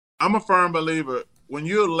I'm a firm believer. When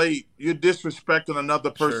you're late, you're disrespecting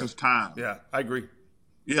another Sure. person's time. Yeah, I agree.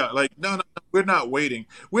 Yeah, like no, we're not waiting.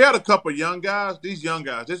 We had a couple young guys. These young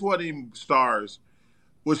guys, this wasn't even stars,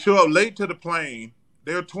 would show up late to the plane.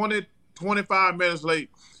 They're 20, 25 minutes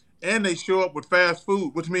late, and they show up with fast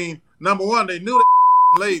food, which means number one, they knew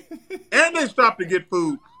they late, and they stopped to get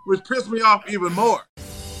food, which pissed me off even more.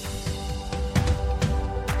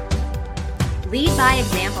 Lead by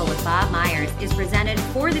Example with Bob Myers is presented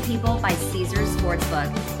for the people by Caesars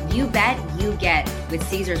Sportsbook. You bet, you get with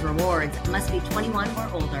Caesars Rewards. Must be 21 or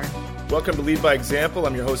older. Welcome to Lead by Example.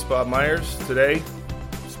 I'm your host, Bob Myers. Today,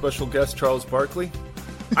 special guest Charles Barkley.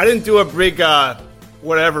 I didn't do a big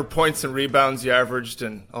whatever points and rebounds you averaged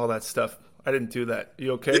and all that stuff. I didn't do that.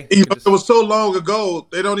 You okay? It was so long ago,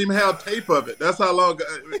 they don't even have tape of it. That's how long.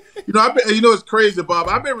 It's crazy, Bob.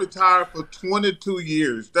 I've been retired for 22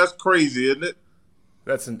 years. That's crazy, isn't it?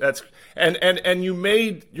 And you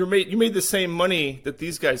made the same money that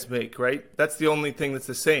these guys make, right? That's the only thing that's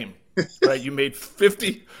the same, right? You made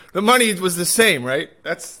 50. The money was the same, right?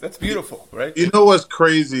 That's beautiful, right? You know what's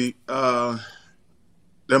crazy? I'm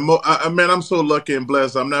so lucky and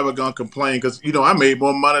blessed. I'm never gonna complain because I made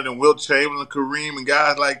more money than Wilt Chamberlain, Kareem, and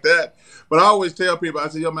guys like that. But I always tell people, I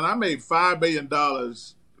say, I made $5 billion.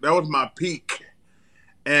 That was my peak.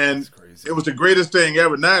 And it was the greatest thing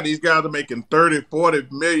ever. Now these guys are making $30,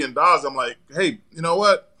 $40 million. I'm like, hey, you know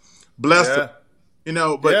what? Bless them.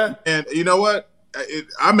 And you know what?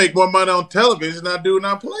 I make more money on television than I do when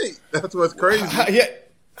I play. That's what's crazy.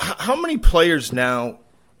 How many players now,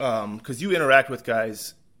 because you interact with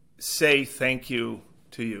guys, say thank you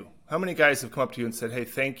to you? How many guys have come up to you and said, hey,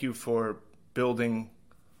 thank you for building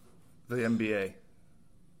the NBA?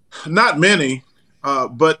 Not many.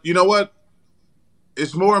 But you know what?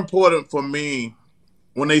 It's more important for me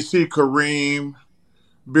when they see Kareem,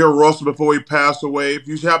 Bill Russell before he passed away. If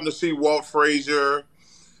you happen to see Walt Frazier,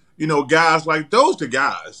 guys like those, the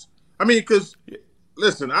guys. I mean, because,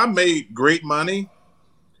 listen, I made great money,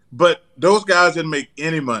 but those guys didn't make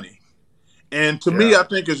any money. And to me, I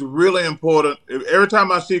think it's really important. Every time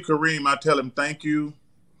I see Kareem, I tell him thank you.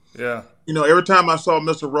 Yeah. Every time I saw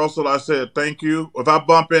Mr. Russell, I said thank you. If I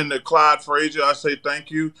bump into Clyde Frazier, I say thank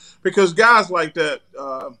you. Because guys like that,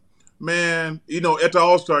 at the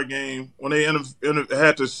All-Star game, when they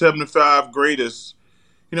had the 75 greatest,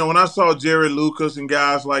 when I saw Jerry Lucas and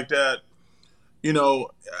guys like that,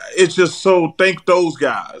 it's just so thank those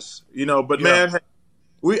guys, man,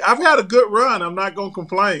 I've had a good run. I'm not going to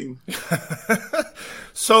complain.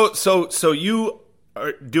 So you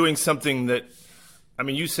are doing something that,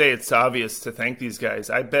 you say it's obvious to thank these guys.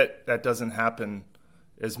 I bet that doesn't happen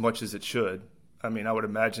as much as it should. I would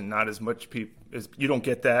imagine not as much people as you don't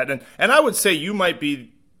get that. And I would say you might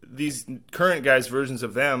be these current guys' versions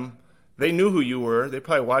of them. They knew who you were. They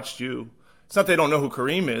probably watched you. It's not they don't know who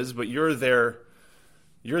Kareem is, but you're their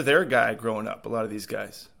guy growing up, a lot of these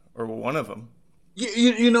guys, or one of them.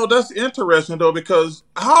 That's interesting, though, because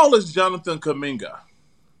how old is Jonathan Kuminga?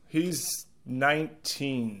 He's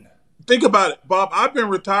 19. Think about it, Bob. I've been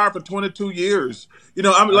retired for 22 years. A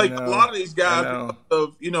lot of these guys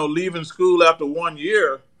of leaving school after 1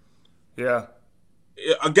 year. Yeah.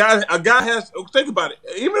 A guy has think about it.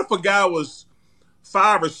 Even if a guy was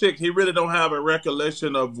 5 or 6, he really don't have a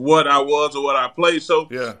recollection of what I was or what I played. So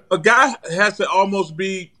a guy has to almost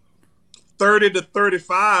be 30 to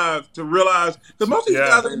 35 to realize, because most of these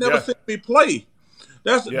guys ain't never seen me play.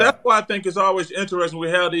 That's why I think it's always interesting we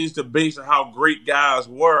have these debates of how great guys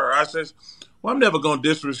were. I says, I'm never going to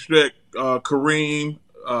disrespect Kareem,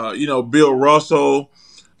 Bill Russell,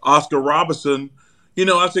 Oscar Robertson.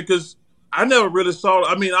 I said, because I never really saw,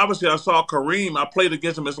 obviously I saw Kareem. I played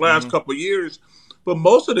against him his last couple of years. But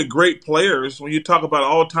most of the great players, when you talk about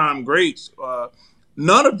all-time greats, I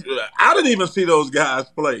didn't even see those guys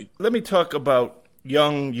play. Let me talk about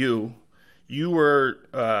young you. You were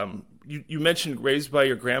you mentioned raised by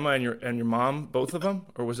your grandma and your mom, both of them,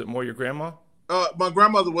 or was it more your grandma? My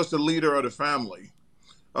grandmother was the leader of the family.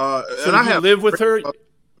 So and I lived with her.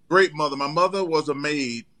 Great mother. My mother was a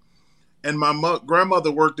maid, and my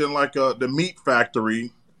grandmother worked in the meat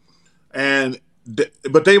factory,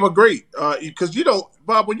 but they were great because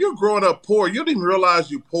Bob, when you're growing up poor, you didn't even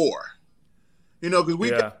realize you're poor. Because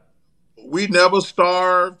we never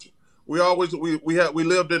starved. We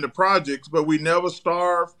lived in the projects, but we never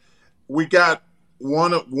starved. We got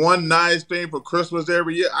one nice thing for Christmas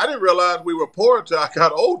every year. I didn't realize we were poor until I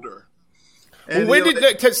got older. And when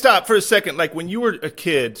stop for a second? Like when you were a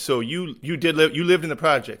kid, so you lived in the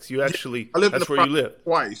projects. You actually that's where you lived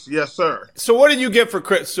twice. Yes, sir. So what did you get for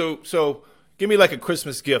Christmas? So give me like a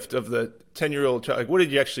Christmas gift of the 10-year-old child. Like, what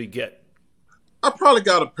did you actually get? I probably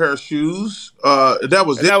got a pair of shoes. That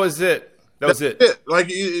was and it. That was it. That was it. Like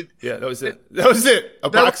yeah, that was it. That was it. A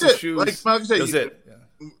box of shoes. Like I say, that was it.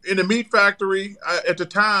 Yeah. In the meat factory, at the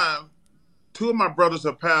time, 2 of my brothers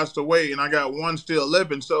have passed away, and I got one still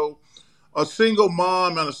living. So a single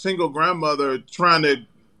mom and a single grandmother trying to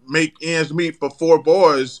make ends meet for 4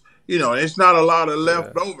 boys, it's not a lot of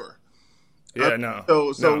left over. Yeah,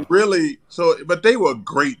 no. So really, but they were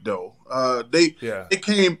great though. It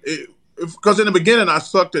came because in the beginning I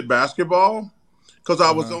sucked at basketball because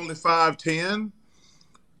I was only 5'10",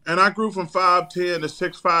 and I grew from 5'10" to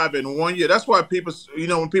 6'5" in 1 year. That's why people,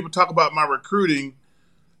 when people talk about my recruiting,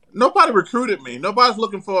 nobody recruited me. Nobody's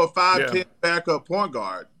looking for a 5'10" backup point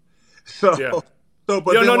guard. But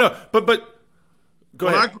go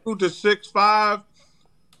ahead. I grew to 6'5"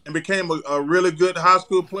 and became a really good high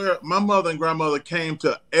school player, my mother and grandmother came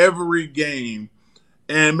to every game.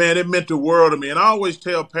 And, man, it meant the world to me. And I always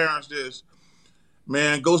tell parents this,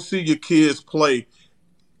 man, go see your kids play.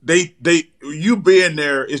 You being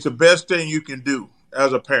there is the best thing you can do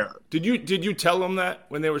as a parent. Did you tell them that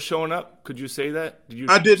when they were showing up? Could you say that?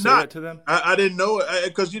 I did say not. That to them? I didn't know it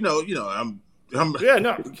because, I'm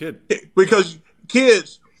kid. Because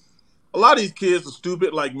kids, a lot of these kids are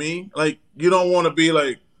stupid like me. Like, you don't want to be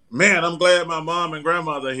like, man, I'm glad my mom and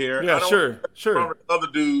grandmother are here. Yeah, sure. Other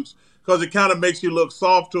dudes, because it kind of makes you look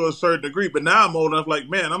soft to a certain degree. But now I'm old enough, like,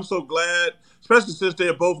 man, I'm so glad, especially since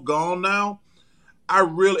they're both gone now.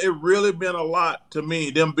 It really meant a lot to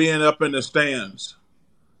me, them being up in the stands.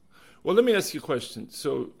 Well, let me ask you a question.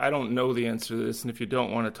 So I don't know the answer to this, and if you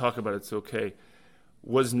don't want to talk about it, it's okay.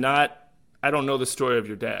 I don't know the story of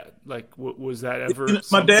your dad. Like, was that ever?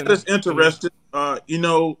 My dad is interested.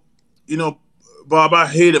 Bob, I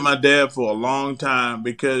hated my dad for a long time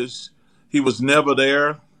because he was never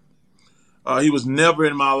there. He was never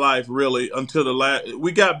in my life really until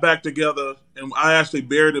we got back together, and I actually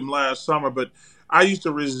buried him last summer. But I used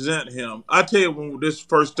to resent him. I tell you when this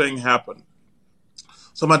first thing happened.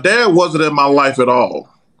 So my dad wasn't in my life at all.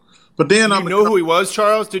 But then I know who he was,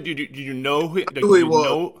 Charles. Did you know who? Who he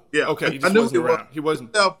was? Yeah. Okay. I knew wasn't around. He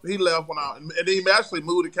wasn't. He left and he actually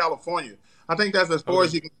moved to California. I think that's as far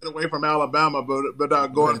as you can get away from Alabama, but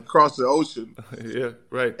without going across the ocean. Yeah,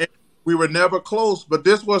 right. And we were never close, but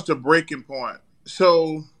this was the breaking point.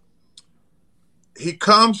 So he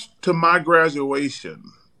comes to my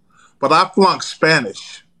graduation, but I flunked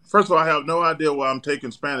Spanish. First of all, I have no idea why I'm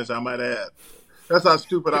taking Spanish, I might add. That's how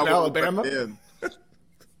stupid I was. Alabama? Back then.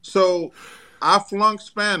 So I flunked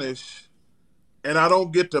Spanish, and I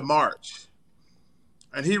don't get to March.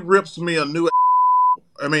 And he rips me a new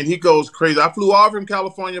he goes crazy. I flew off from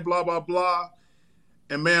California, blah, blah, blah.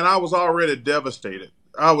 And, man, I was already devastated.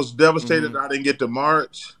 I was devastated that I didn't get to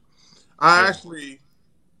March. I actually,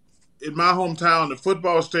 in my hometown, the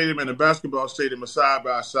football stadium and the basketball stadium are side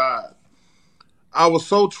by side. I was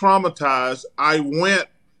so traumatized, I went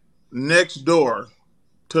next door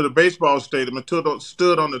to the baseball stadium and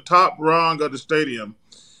stood on the top rung of the stadium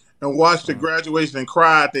and watched the graduation and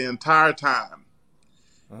cried the entire time.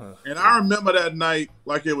 And I remember that night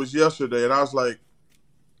like it was yesterday, and I was like,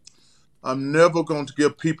 I'm never going to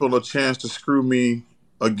give people a chance to screw me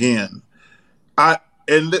again.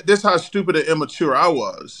 This is how stupid and immature I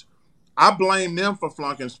was. I blamed them for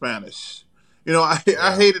flunking Spanish.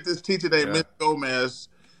 I hated this teacher named Miss Gomez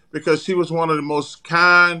because she was one of the most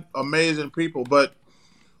kind, amazing people. But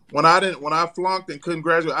when I flunked and couldn't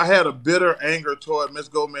graduate, I had a bitter anger toward Miss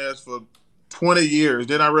Gomez for 20 years.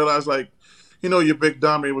 Then I realized, you big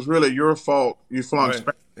dummy, it was really your fault you flunked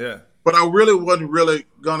Spanish. Yeah. But I really wasn't really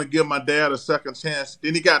going to give my dad a second chance.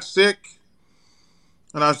 Then he got sick.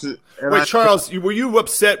 And I said, wait, Charles, were you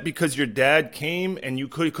upset because your dad came and you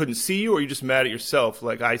couldn't see you, or are you just mad at yourself?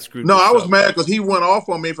 Like, I screwed No, myself? I was mad because he went off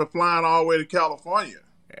on me for flying all the way to California.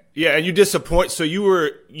 Yeah, and you disappointed. So you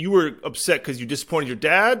were upset because you disappointed your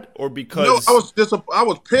dad, or because? No, I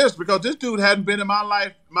was pissed because this dude hadn't been in my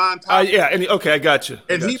life my entire life. Yeah, I got you.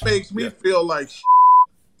 He makes me feel like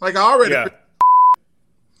I already.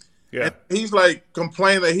 Yeah. And he's like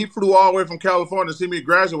complaining that he flew all the way from California to see me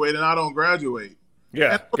graduate, and I don't graduate.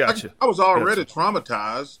 Yeah, gotcha. I was already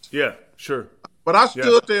traumatized. Yeah, sure. But I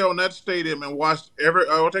stood there on that stadium and watched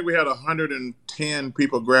I think we had 110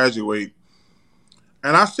 people graduate.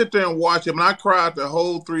 And I sit there and watch him, and I cried the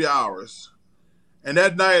whole 3 hours. And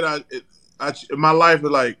that night, my life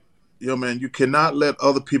was like, yo, man, you cannot let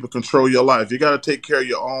other people control your life. You got to take care of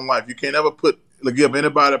your own life. You can't ever give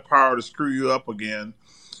anybody power to screw you up again.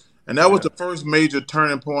 And that was the first major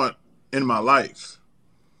turning point in my life.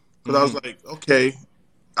 Because I was like, okay,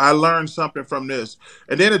 I learned something from this.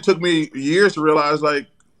 And then it took me years to realize,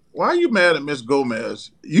 why are you mad at Miss Gomez?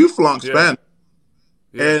 You flunked Spanish.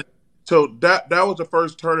 Yeah. And so that was the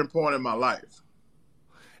first turning point in my life.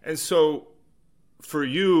 And so for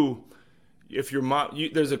you, if your mom,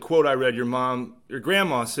 there's a quote I read, your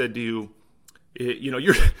grandma said to you,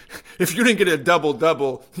 you're if you didn't get a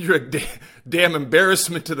double, you're a damn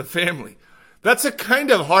embarrassment to the family. That's a kind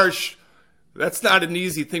of harsh. That's not an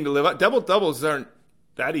easy thing to live out. Doubles aren't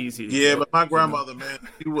that easy. Yeah, but my grandmother, man,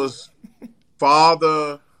 she was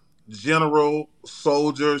father, general,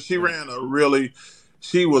 soldier. She ran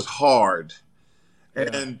she was hard.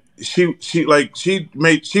 And she didn't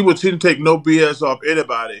take no BS off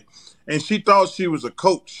anybody. And she thought she was a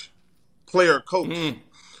player coach.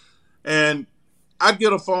 And I'd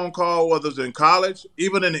get a phone call, whether it's in college,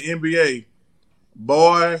 even in the NBA,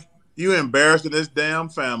 boy, you embarrassing this damn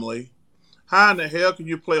family. How in the hell can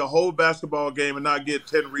you play a whole basketball game and not get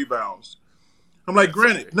 10 rebounds? I'm like,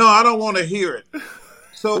 Granny, no, I don't want to hear it.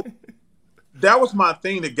 So that was my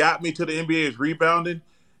thing that got me to the NBA is rebounding.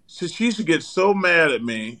 So she used to get so mad at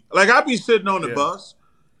me. Like, I'd be sitting on the bus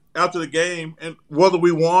after the game, and whether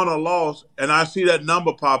we won or lost, and I see that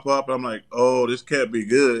number pop up, and I'm like, oh, this can't be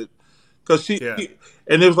good. Because and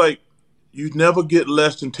it was like, you never get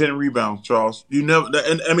less than 10 rebounds, Charles. You never,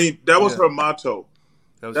 and I mean, that was her motto.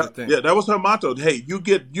 That was her thing. Yeah, that was her motto. Hey, you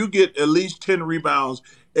get at least 10 rebounds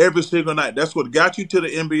every single night. That's what got you to the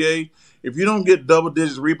NBA. If you don't get double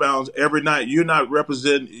digits rebounds every night, you're not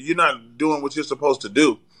doing what you're supposed to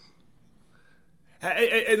do.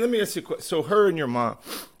 Hey, let me ask you a question. So her and your mom,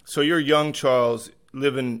 so you're young Charles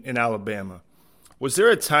living in Alabama. Was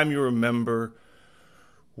there a time you remember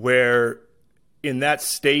where in that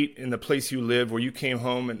state, in the place you live, where you came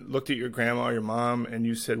home and looked at your grandma or your mom and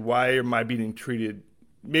you said, why am I being treated?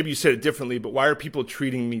 Maybe you said it differently, but why are people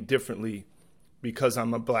treating me differently because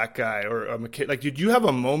I'm a black guy or I'm a kid? Like, did you have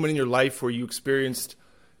a moment in your life where you experienced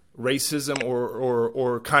racism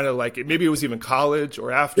or kind of like maybe it was even college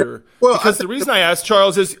or after? Yeah. Well, because the reason I asked,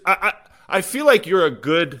 Charles, is I feel like you're a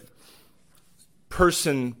good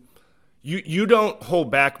person. You don't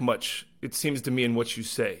hold back much, it seems to me, in what you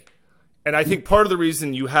say. And I think part of the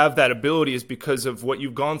reason you have that ability is because of what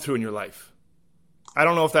you've gone through in your life. I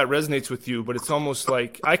don't know if that resonates with you, but it's almost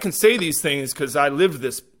like I can say these things because I lived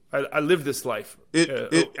this. I lived this life.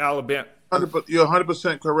 Alabama. You're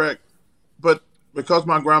 100% correct. But because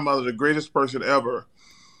my grandmother, the greatest person ever,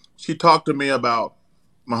 she talked to me about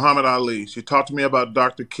Muhammad Ali. She talked to me about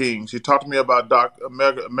Dr. King. She talked to me about Dr.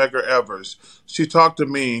 Medgar Evers. She talked to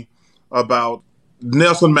me about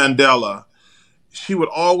Nelson Mandela. She would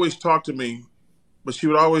always talk to me, but she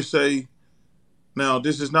would always say, now,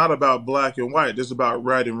 this is not about black and white. This is about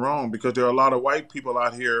right and wrong, because there are a lot of white people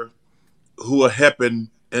out here who are helping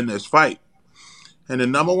in this fight. And the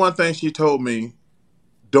number one thing she told me,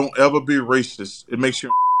 don't ever be racist. It makes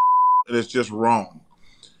you, and it's just wrong.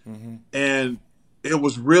 Mm-hmm. And it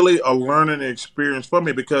was really a learning experience for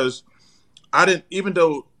me, because I didn't, even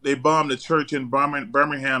though they bombed the church in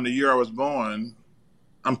Birmingham the year I was born,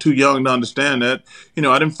 I'm too young to understand that. You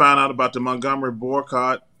know, I didn't find out about the Montgomery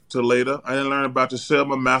boycott till later. I didn't learn about the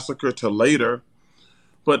Selma massacre till later.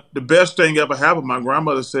 But the best thing ever happened, my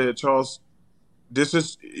grandmother said, Charles,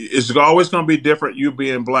 it's always going to be different, you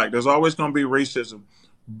being black. There's always going to be racism.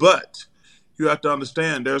 But you have to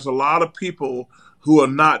understand, there's a lot of people who are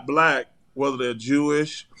not black, whether they're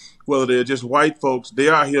Jewish, whether they're just white folks, they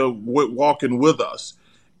are here walking with us.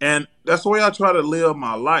 And that's the way I try to live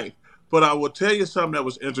my life. But I will tell you something that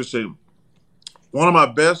was interesting. One of my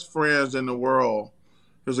best friends in the world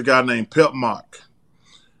is a guy named Pep Mock.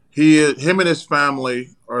 Him and his family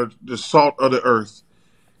are the salt of the earth.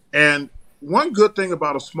 And one good thing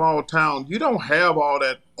about a small town, you don't have all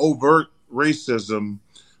that overt racism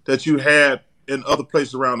that you had in other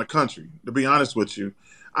places around the country, to be honest with you.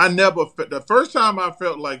 The first time I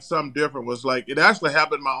felt like something different was like, it actually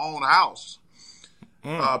happened in my own house.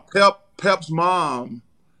 Pep's mom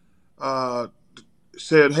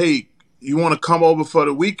said, hey, you want to come over for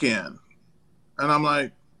the weekend? And I'm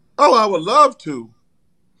like, oh, I would love to.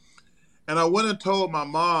 And I went and told my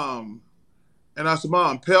mom, and I said,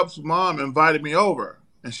 Mom, Pep's mom invited me over.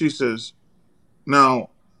 And she says, now,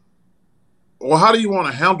 well, how do you want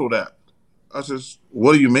to handle that? I says,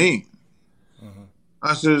 what do you mean? Mm-hmm.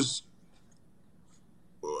 I says,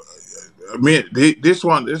 I mean, this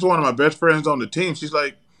one of my best friends on the team. She's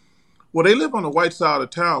like, well, they live on the white side of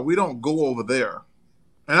town. We don't go over there.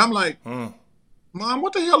 And I'm like, Mom,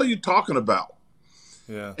 what the hell are you talking about?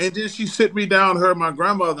 Yeah. And then she sit me down, her and my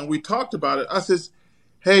grandmother, and we talked about it. I says,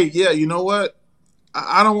 hey, yeah, you know what?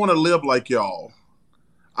 I don't want to live like y'all.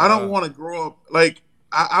 I don't want to grow up like,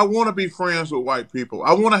 I want to be friends with white people.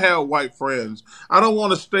 I want to have white friends. I don't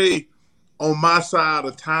want to stay on my side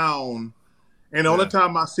of town And the only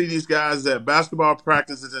time I see these guys at basketball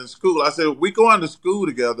practices in school, I said, we going to school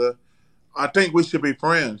together. I think we should be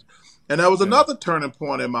friends. And that was another turning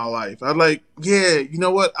point in my life. I was like, yeah, you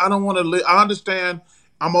know what? I don't want to live. I understand.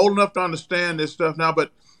 I'm old enough to understand this stuff now.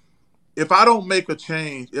 But if I don't make a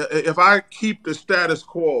change, if I keep the status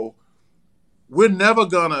quo, we're never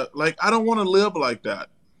going to, I don't want to live like that.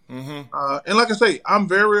 Mm-hmm. And like I say, I'm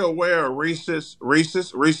very aware of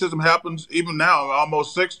racism happens even now. I'm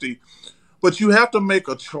almost 60. But you have to make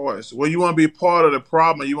a choice where you want to be part of the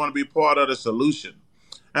problem or you want to be part of the solution.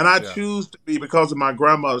 And I choose to be because of my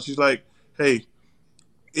grandmother. She's like, hey,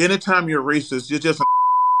 anytime you're racist, you're just a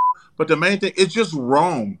but the main thing, it's just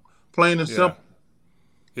wrong, plain and simple.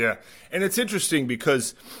 Yeah. And it's interesting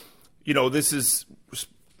because, this is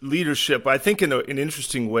leadership, I think, in an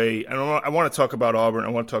interesting way. I want to talk about Auburn. I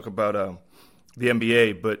want to talk about the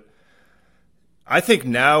NBA. But I think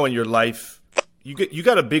now in your life, you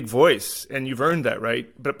got a big voice, and you've earned that, right?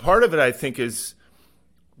 But part of it, I think, is,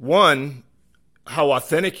 one, how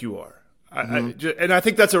authentic you are. And I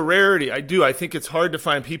think that's a rarity. I think it's hard to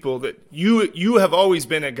find people that you have always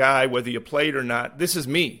been a guy, whether you played or not. This is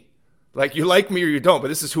me. You like me or you don't, but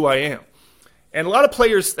this is who I am. And a lot of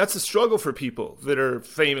players, that's a struggle for people that are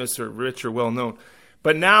famous or rich or well-known.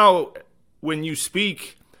 But now when you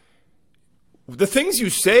speak, the things you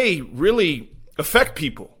say really affect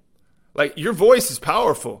people. Your voice is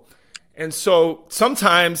powerful. And so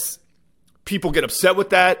sometimes people get upset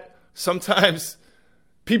with that. Sometimes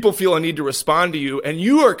people feel a need to respond to you. And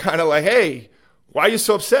you are kind of like, hey, why are you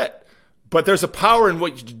so upset? But there's a power in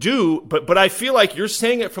what you do. But I feel like you're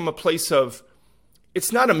saying it from a place of,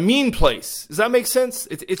 it's not a mean place. Does that make sense?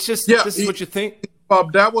 It's just, this is what you think?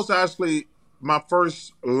 Bob, that was actually my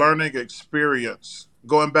first learning experience.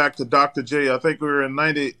 Going back to Dr. J, I think we were in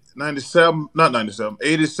 87,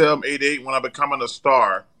 88 when I becoming a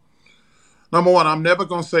star. Number one, I'm never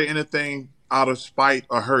going to say anything out of spite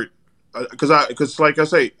or hurt. Because like I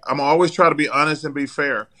say, I'm always try to be honest and be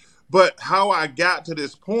fair. But how I got to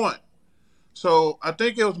this point, so I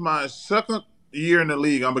think it was my second year in the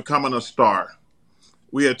league, I'm becoming a star.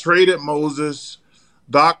 We had traded Moses.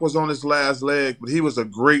 Doc was on his last leg, but he was a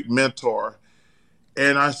great mentor.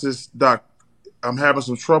 And I says, Doc, I'm having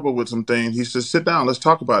some trouble with some things. He says, sit down, let's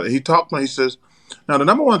talk about it. He talked to me, he says, now the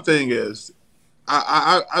number one thing is,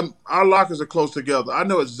 our lockers are close together. I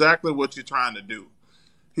know exactly what you're trying to do.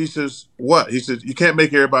 He says, what? He says, you can't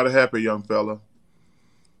make everybody happy, young fella.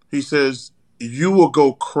 He says, you will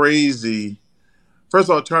go crazy. First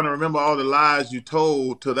of all, trying to remember all the lies you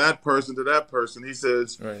told to that person. He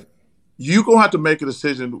says, right. You're going to have to make a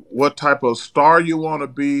decision what type of star you want to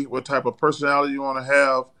be, what type of personality you want to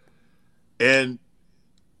have. And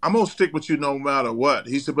I'm going to stick with you no matter what.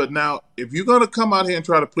 He said, but now, if you're going to come out here and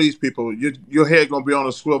try to please people, your head going to be on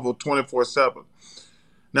a swivel 24/7.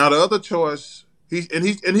 Now, the other choice,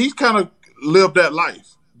 he's kind of lived that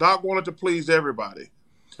life. Doc wanted to please everybody.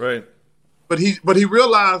 Right. But he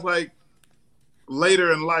realized,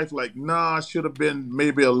 later in life, I should have been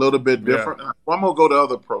maybe a little bit different. Yeah. Well, I'm going to go the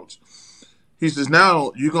other approach. He says,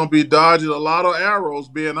 now you're going to be dodging a lot of arrows,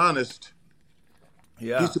 being honest.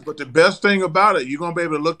 Yeah. He said, but the best thing about it, you're going to be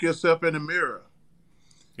able to look yourself in the mirror.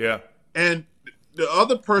 Yeah. And the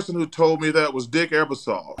other person who told me that was Dick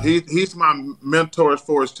Ebersol. He's my mentor as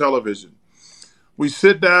far as television. We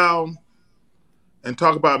sit down and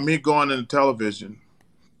talk about me going into television.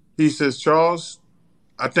 He says, Charles,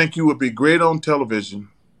 I think you would be great on television.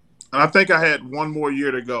 And I think I had one more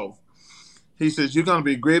year to go. He says, you're going to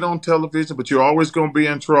be great on television, but you're always going to be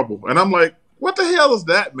in trouble. And I'm like, what the hell does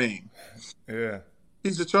that mean? Yeah.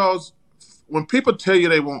 He said, Charles, when people tell you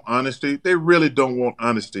they want honesty, they really don't want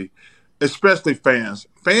honesty, especially fans.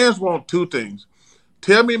 Fans want two things.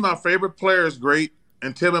 Tell me my favorite player is great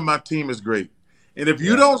and tell me my team is great. And if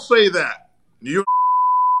you don't say that, you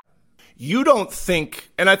don't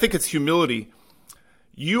think, and I think it's humility,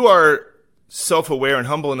 you are self-aware and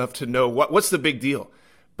humble enough to know what's the big deal.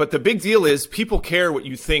 But the big deal is people care what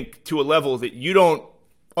you think to a level that you don't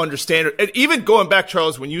understand. And even going back,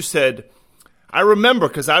 Charles, when you said, I remember,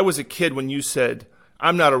 because I was a kid when you said,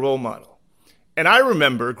 I'm not a role model. And I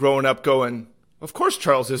remember growing up going, of course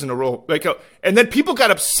Charles isn't a role. And then people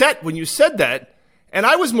got upset when you said that. And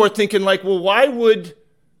I was more thinking well, why would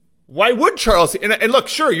Charles? And look,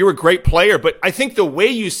 sure, you're a great player, but I think the way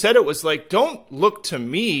you said it was don't look to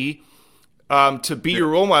me to be your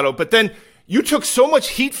role model. But then you took so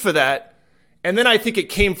much heat for that. And then I think it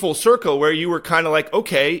came full circle where you were kind of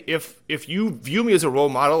okay, if you view me as a role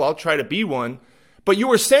model, I'll try to be one. But you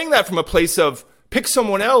were saying that from a place of pick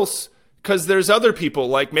someone else because there's other people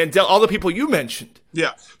like Mandel, all the people you mentioned.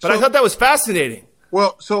 Yeah. But I thought that was fascinating.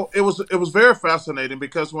 Well, so it was very fascinating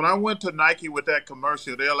because when I went to Nike with that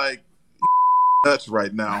commercial, they're like, nuts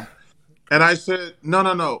right now. And I said,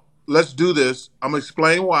 no, let's do this. I'm going to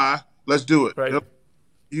explain why. Let's do it. Right.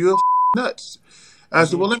 You're nuts. I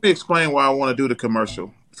said, well, let me explain why I want to do the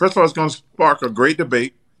commercial. First of all, it's going to spark a great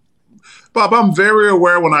debate. Bob, I'm very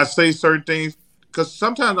aware when I say certain things because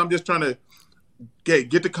sometimes I'm just trying to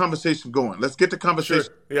get the conversation going. Let's get the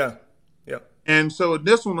conversation. Sure. Yeah. And so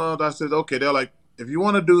this one, I said, okay, they're like, if you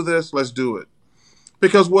want to do this, let's do it.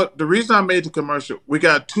 Because the reason I made the commercial, we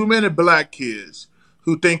got too many black kids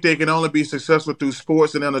who think they can only be successful through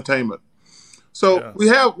sports and entertainment. So we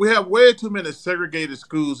have way too many segregated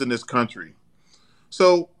schools in this country.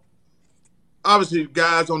 So obviously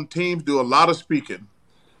guys on teams do a lot of speaking.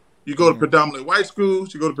 You go to predominantly white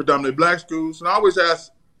schools, you go to predominantly black schools. And I always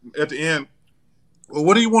ask at the end, well,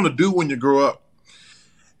 what do you want to do when you grow up?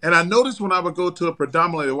 And I noticed when I would go to a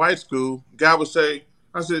predominantly white school, guy would say,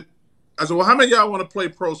 I said, well, how many of y'all want to play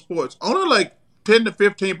pro sports? Only like 10 to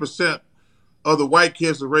 15% of the white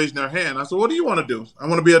kids are raising their hand. I said, what do you want to do? I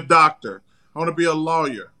want to be a doctor. I want to be a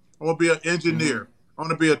lawyer. I want to be an engineer. I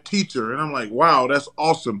want to be a teacher. And I'm like, wow, that's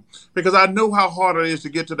awesome. Because I know how hard it is to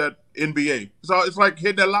get to that NBA. So it's like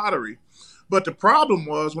hitting the lottery. But the problem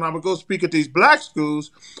was when I would go speak at these black schools,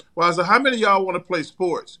 well, I said, how many of y'all want to play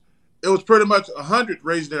sports? It was pretty much 100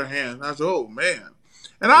 raising their hand. I said, oh, man.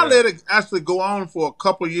 And I let it actually go on for a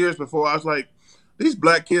couple of years before I was like, these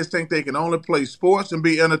black kids think they can only play sports and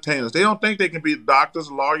be entertainers. They don't think they can be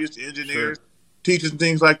doctors, lawyers, engineers, teachers, and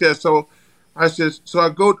things like that. So I said,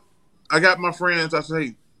 I got my friends, I said,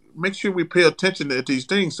 hey, make sure we pay attention to these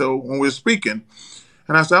things. So when we're speaking,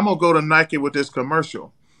 and I said, I'm going to go to Nike with this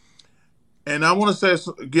commercial. And I want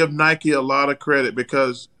to give Nike a lot of credit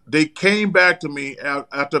because they came back to me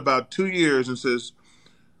after about 2 years and says,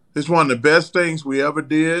 this is one of the best things we ever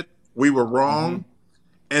did. We were wrong.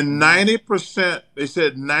 And 90%, they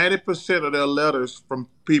said 90% of their letters from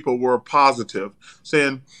people were positive,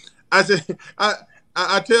 saying, I said,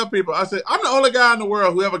 I tell people, I said, I'm the only guy in the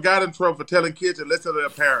world who ever got in trouble for telling kids to listen to their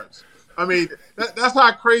parents. I mean, that's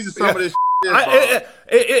how crazy some of this is.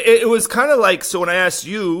 It was kind of like, so when I asked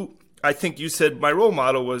you, I think you said my role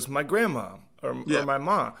model was my grandma or my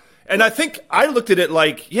mom. And I think I looked at it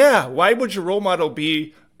like, why would your role model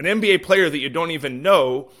be an NBA player that you don't even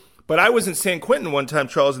know? But I was in San Quentin one time,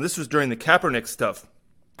 Charles, and this was during the Kaepernick stuff.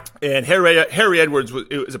 And Harry Edwards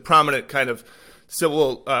was a prominent kind of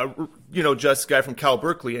civil, justice guy from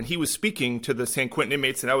Barkley, and he was speaking to the San Quentin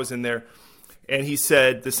inmates, and I was in there, and he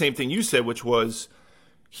said the same thing you said, which was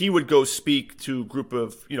he would go speak to a group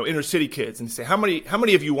of inner city kids and say, how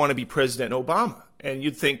many of you want to be President Obama? And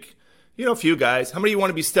you'd think, a few guys. How many of you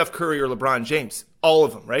want to be Steph Curry or LeBron James? All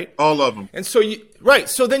of them, right? All of them. And so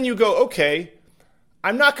so then you go, okay,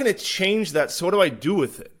 I'm not going to change that. So what do I do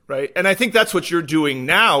with it, right? And I think that's what you're doing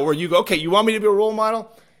now, where you go, okay, you want me to be a role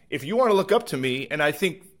model? If you want to look up to me, and I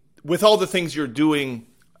think with all the things you're doing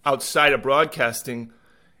outside of broadcasting,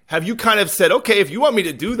 have you kind of said, okay, if you want me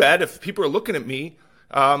to do that, if people are looking at me,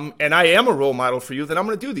 and I am a role model for you, then I'm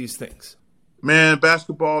going to do these things? Man,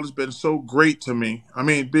 basketball has been so great to me. I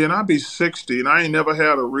mean, I'll be 60, and I ain't never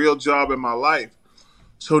had a real job in my life.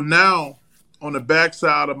 So now, on the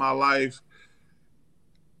backside of my life,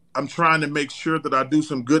 I'm trying to make sure that I do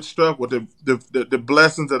some good stuff with the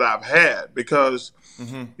blessings that I've had because,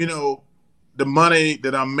 the money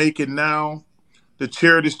that I'm making now, the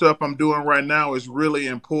charity stuff I'm doing right now is really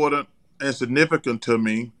important and significant to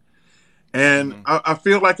me. And I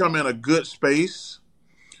feel like I'm in a good space.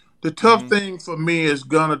 The tough thing for me is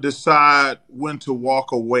going to decide when to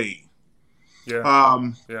walk away.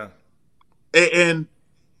 And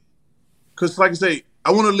because like I say,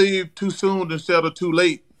 I want to leave too soon instead of too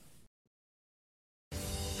late.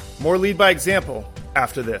 More Lead by Example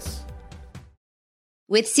after this.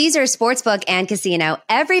 With Caesars Sportsbook and Casino,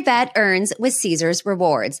 every bet earns with Caesars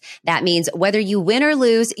Rewards. That means whether you win or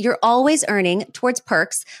lose, you're always earning towards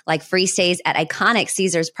perks like free stays at iconic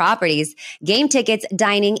Caesars properties, game tickets,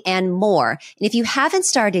 dining, and more. And if you haven't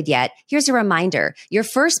started yet, here's a reminder. Your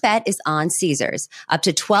first bet is on Caesars, up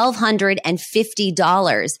to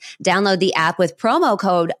 $1,250. Download the app with promo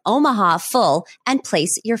code OMAHAFULL and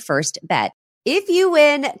place your first bet. If you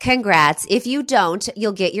win, congrats. If you don't,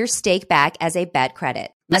 you'll get your stake back as a bet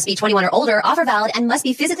credit. Must be 21 or older, offer valid, and must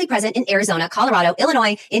be physically present in Arizona, Colorado,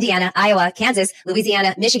 Illinois, Indiana, Iowa, Kansas,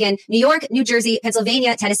 Louisiana, Michigan, New York, New Jersey,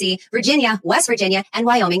 Pennsylvania, Tennessee, Virginia, West Virginia, and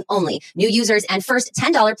Wyoming only. New users and first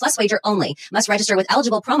 $10 plus wager only. Must register with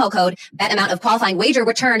eligible promo code. Bet amount of qualifying wager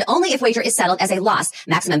returned only if wager is settled as a loss.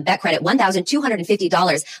 Maximum bet credit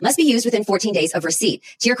 $1,250. Must be used within 14 days of receipt.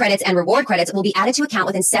 Tier credits and reward credits will be added to account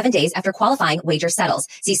within 7 days after qualifying wager settles.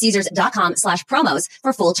 See Caesars.com/promos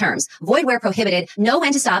for full terms. Void where prohibited. Know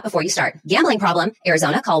when to stop before you start. Gambling problem?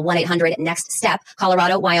 Arizona, call 1-800-NEXT-STEP.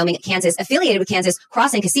 Colorado, Wyoming, Kansas, affiliated with Kansas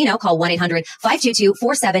Crossing Casino, call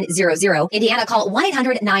 1-800-522-4700. Indiana, call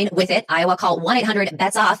 1-800-9-WITH-IT. Iowa, call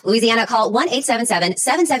 1-800-BETS-OFF. Louisiana, call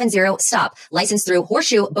 1-877-770-STOP. Licensed through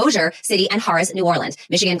Horseshoe, Bossier City, and Harris, New Orleans.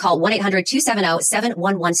 Michigan, call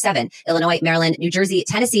 1-800-270-7117. Illinois, Maryland, New Jersey,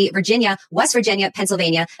 Tennessee, Virginia, West Virginia,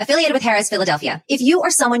 Pennsylvania, affiliated with Harris, Philadelphia. If you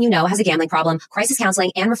or someone you know has a gambling problem, crisis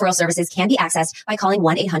counseling and referral services can be accessed by calling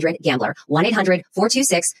 1-800-GAMBLER,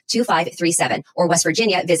 1-800-426-2537, or West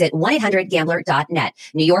Virginia, visit 1-800-GAMBLER.net.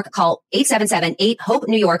 New York, call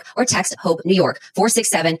 877-8-HOPE-NEW YORK or text HOPE New York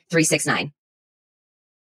 467-369.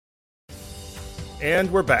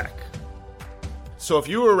 And we're back. So if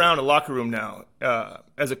you were around a locker room now,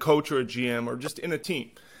 as a coach or a GM or just in a team,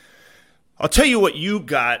 I'll tell you what you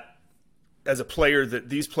got as a player that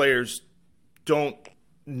these players don't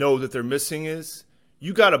know that they're missing is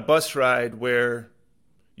you got a bus ride where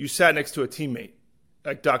you sat next to a teammate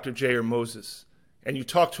like Dr. J or Moses and you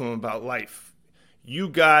talked to him about life. You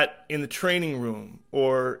got in the training room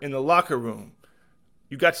or in the locker room,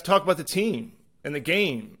 you got to talk about the team and the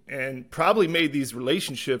game and probably made these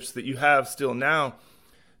relationships that you have still now.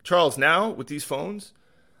 Charles, now with these phones,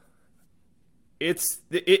 it's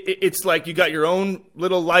like you got your own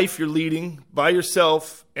little life you're leading by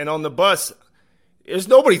yourself, and on the bus, there's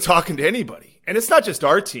nobody talking to anybody. And it's not just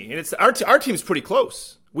our team. It's our team's pretty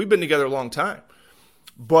close. We've been together a long time.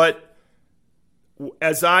 But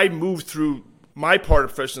as I move through my part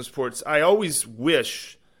of professional sports, I always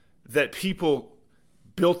wish that people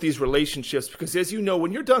built these relationships because, as you know,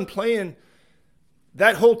 when you're done playing,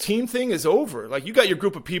 that whole team thing is over. Like, you got your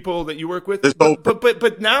group of people that you work with,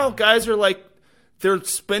 but now guys are like, they're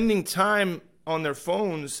spending time on their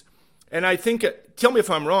phones. And I think, tell me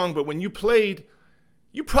if I'm wrong, but when you played,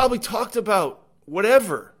 you probably talked about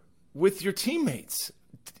whatever with your teammates.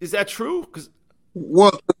 Is that true?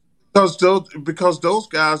 Well, because those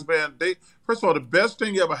guys, man, first of all, the best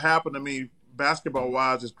thing ever happened to me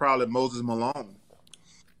basketball-wise is probably Moses Malone.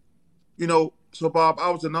 You know, so Bob,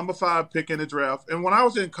 I was the number 5 pick in the draft. And when I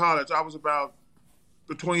was in college, I was about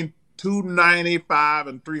between 295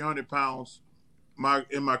 and 300 pounds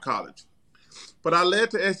in my college. But I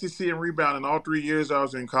led the SEC in rebounding all 3 years I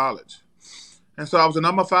was in college. And so I was the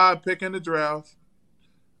number 5 pick in the draft.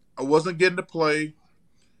 I wasn't getting to play.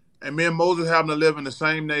 And me and Moses happened to live in the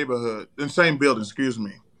same neighborhood, in the same building, excuse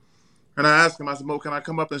me. And I asked him, I said, Mo, can I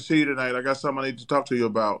come up and see you tonight? I got something I need to talk to you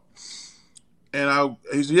about. And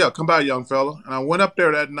he said, yeah, come by, young fella. And I went up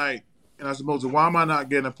there that night, and I said, Moses, why am I not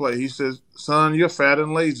getting to play? He says, son, you're fat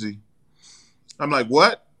and lazy. I'm like,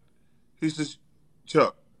 what? He says,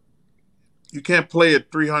 Chuck, you can't play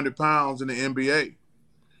at 300 pounds in the NBA.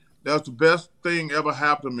 That was the best thing ever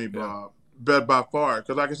happened to me, Bob. Yeah. By far.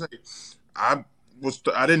 Because like I say, I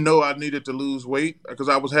didn't know I needed to lose weight because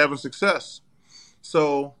I was having success.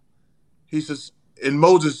 So he says, and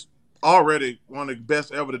Moses already one of the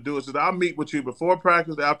best ever to do it. He said, I'll meet with you before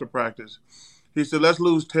practice, after practice. He said, let's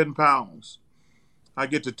lose 10 pounds. I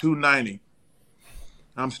get to 290.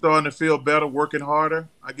 I'm starting to feel better, working harder.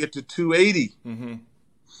 I get to 280. Mm-hmm.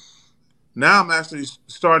 Now I'm actually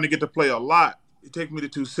starting to get to play a lot. It takes me to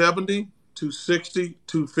 270, 260,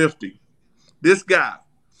 250. This guy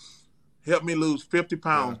helped me lose 50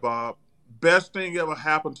 pounds, Bob. Best thing ever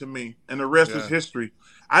happened to me, and the rest is history.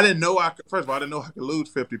 I didn't know first of all, I didn't know I could lose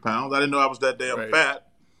 50 pounds. I didn't know I was that damn fat.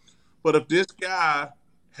 But if this guy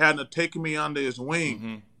hadn't taken me under his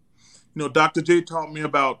wing, Dr. J taught me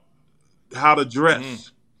about how to dress.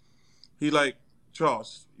 Mm-hmm. He like,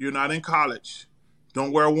 Charles, you're not in college.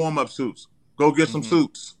 Don't wear warm-up suits. Go get some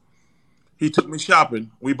suits. He took me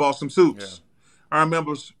shopping. We bought some suits. Yeah. I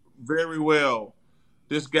remember very well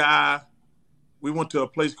this guy, we went to a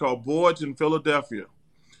place called Boyd's in Philadelphia.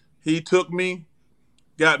 He took me,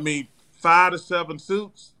 got me 5 to 7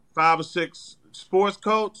 suits, 5 or 6 sports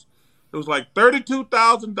coats. It was like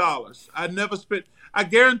 $32,000. I never spent. I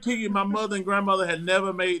guarantee you my mother and grandmother had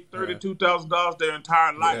never made $32,000 their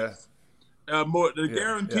entire life. Yeah.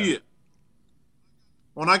 Guarantee it.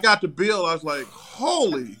 When I got the bill, I was like,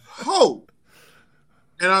 holy ho.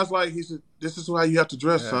 And I was like, he said, this is how you have to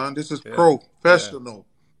dress, son. This is professional.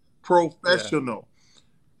 Professional.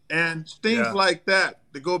 And things like that,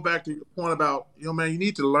 to go back to your point about, man, you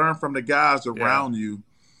need to learn from the guys around you.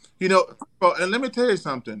 And let me tell you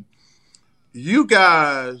something. You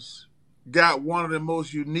guys got one of the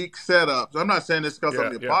most unique setups. I'm not saying this because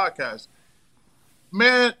I'm your podcast.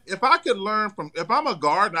 Man, if I'm a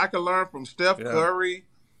guard and I can learn from Steph Curry,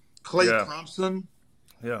 Klay Thompson,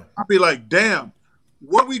 I'd be like, damn,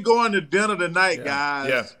 where we going to dinner tonight, guys?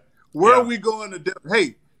 Yeah. Where are we going to dinner?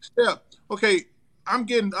 Hey, Steph, okay, I'm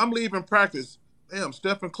leaving practice. Damn,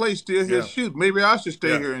 Steph and Klay still here shooting. Maybe I should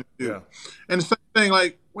stay here and shoot. Yeah. And the same thing,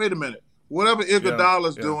 like, wait a minute. Whatever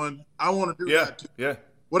Iguodala's doing, I want to do that too. Yeah.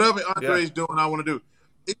 Whatever Andre's doing, I want to do.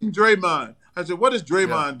 Even Draymond. I said, what is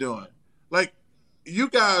Draymond doing? Like, you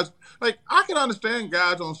guys, like, I can understand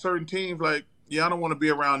guys on certain teams, like, I don't want to be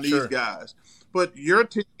around these guys. But your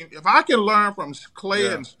team, if I can learn from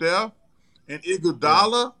Klay and Steph and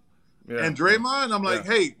Iguodala and Draymond, I'm like,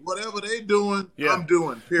 hey, whatever they doing, I'm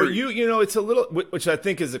doing, period. But it's a little, which I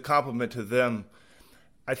think is a compliment to them.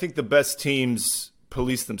 I think the best teams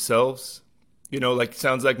police themselves.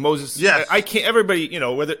 Sounds like Moses. Yes. I can't, everybody,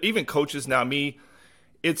 whether even coaches, now me,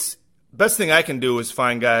 it's best thing I can do is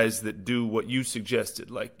find guys that do what you suggested.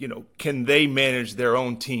 Like, can they manage their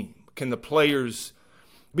own team? Can the players,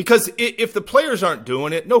 because if the players aren't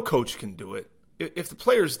doing it, no coach can do it. If the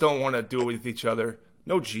players don't want to do it with each other,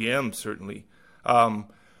 no GM certainly.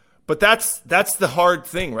 But that's the hard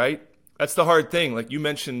thing, right? That's the hard thing. Like you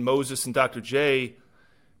mentioned Moses and Dr. J,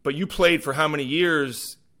 but you played for how many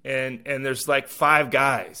years? And there's like 5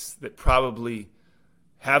 guys that probably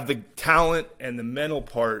have the talent and the mental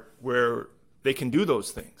part where they can do those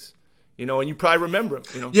things, and you probably remember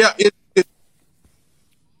them, Yeah,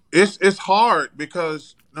 it's hard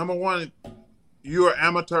because, number one, you're an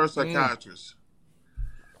amateur psychiatrist.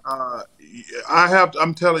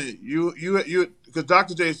 I'm telling you, because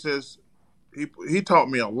Dr. J says, he taught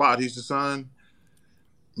me a lot. He said, son,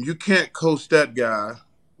 you can't coach that guy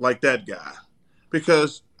like that guy.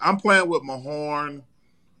 Because I'm playing with Mahorn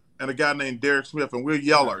and a guy named Derek Smith, and we're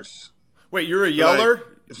yellers. Wait, you're a yeller? Like,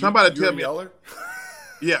 if somebody you're tell me, a yeller?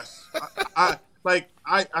 Yes, I'm a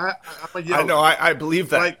yeller. I know, I believe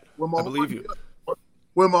that. Like I believe you.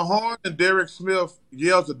 When Mahorn and Derek Smith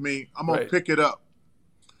yells at me, I'm gonna pick it up.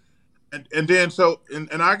 And then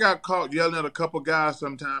and I got caught yelling at a couple guys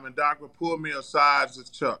sometime, and Doc would pull me aside and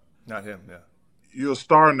said, Chuck, not him, you're a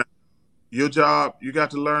star now. Your job, you got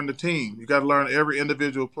to learn the team. You got to learn every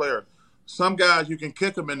individual player. Some guys, you can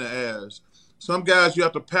kick them in the ass. Some guys, you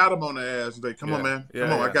have to pat them on the ass and say, come on, man.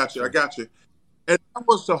 Come on, I got you. And that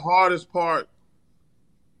was the hardest part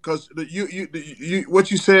because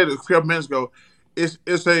what you said a couple minutes ago,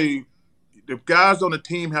 the guys on the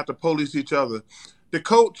team have to police each other. The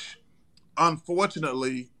coach,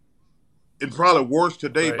 unfortunately, and probably worse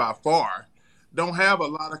today by far, don't have a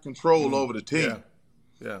lot of control over the team.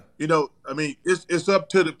 Yeah. It's up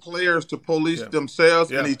to the players to police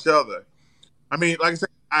themselves and each other. I mean, like I said,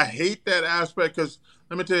 I hate that aspect because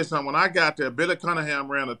let me tell you something. When I got there, Billy Cunningham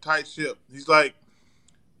ran a tight ship. He's like,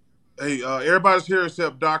 hey, everybody's here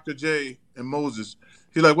except Dr. J and Moses.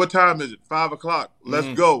 He's like, what time is it? 5 o'clock. Let's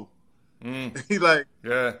go. He's like,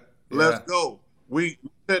 let's go. We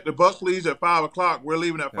set the bus leaves at 5 o'clock. We're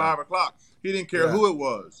leaving at 5 o'clock. He didn't care who it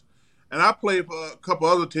was. And I played for a couple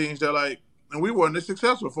other teams that and we weren't as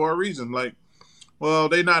successful for a reason. Like, well,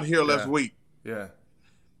 they're not here. Let's wait. Yeah.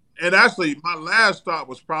 And actually, my last stop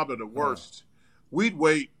was probably the worst. We'd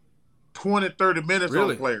wait 20, 30 minutes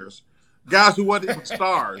on players. Guys who weren't even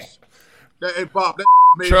stars. Hey, Bob, that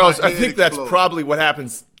made Charles, my I head think that's explode. probably what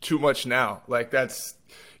happens too much now. Like that's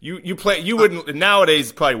you play. You wouldn't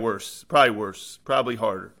nowadays. Probably worse. Probably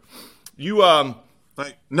harder. You no.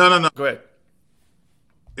 Go ahead.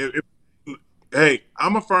 Hey,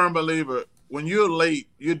 I'm a firm believer. When you're late,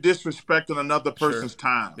 you're disrespecting another person's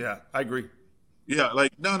time. Yeah, I agree. Yeah,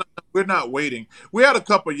 like, no, we're not waiting. We had a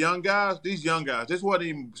couple young guys. These young guys, this wasn't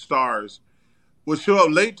even stars, would show up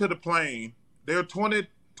late to the plane. They're 20,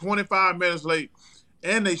 25 minutes late,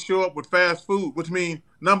 and they show up with fast food, which means,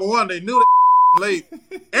 number one, they knew they late,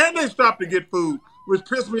 and they stopped to get food, which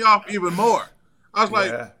pissed me off even more. I was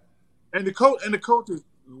like, and the coach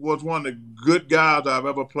was one of the good guys I've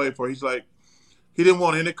ever played for. He's like, he didn't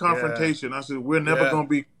want any confrontation. I said, we're never going to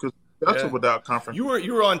be successful without confrontation.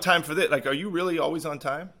 You were on time for that. Like, are you really always on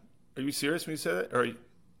time? Are you serious when you say that? Or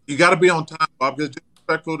you got to be on time, Bob, because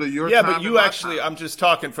disrespectful to your time. Yeah, but you actually, time. I'm just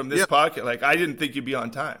talking from this podcast. Like, I didn't think you'd be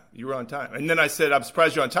on time. You were on time. And then I said, I'm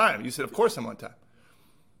surprised you're on time. You said, of course I'm on time.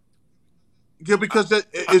 Yeah, because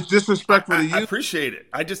it's disrespectful to you. I appreciate it.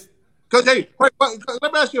 I just... Because, hey, wait,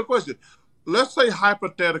 let me ask you a question. Let's say,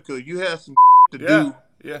 hypothetical, you had some to do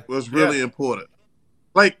was really important.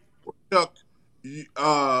 like, Chuck, you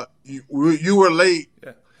were late,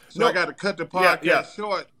 so I got to cut the podcast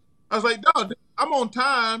short. I was like, no, I'm on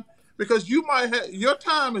time because you might have your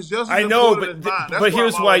time is just as important as mine. But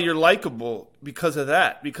here's why you're likable because of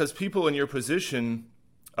that. Because people in your position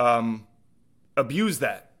abuse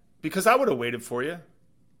that. Because I would have waited for you,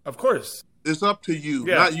 of course. It's up to you,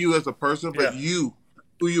 not you as a person, but you,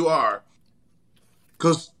 who you are.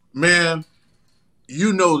 Because, man,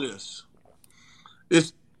 you know this.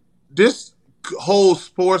 This whole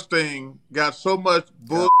sports thing got so much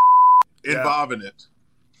bull involved in it.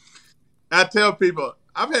 I tell people,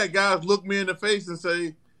 I've had guys look me in the face and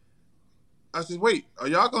say, I said, wait, are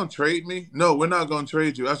y'all going to trade me? No, we're not going to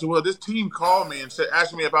trade you. I said, well, this team called me and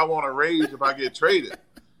asked me if I want to raise if I get traded.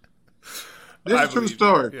 This is a true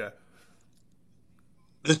story. Yeah.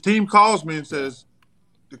 This team calls me and says,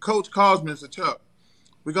 the coach calls me and says, Chuck,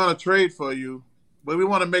 we're going to trade for you, but we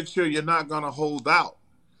want to make sure you're not going to hold out.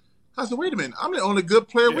 I said, wait a minute, I'm the only good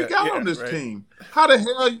player we got on this team. How the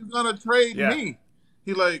hell are you going to trade me?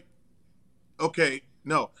 He like, okay,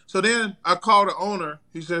 no. So then I called the owner.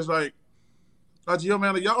 He says like, I said, yo,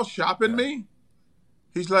 man, are y'all shopping me?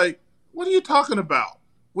 He's like, what are you talking about?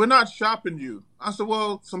 We're not shopping you. I said,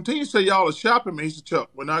 well, some teams say y'all are shopping me. He said, Chuck,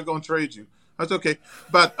 we're not going to trade you. I said, okay.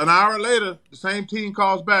 But an hour later, the same team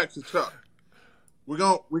calls back. Said, Chuck, we're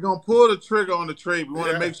gonna pull the trigger on the trade. We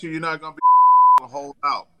want to make sure you're not going to be hold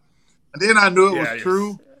out. And then I knew it was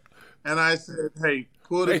true. And I said, hey,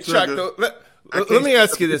 pull the trigger. Chuck, let me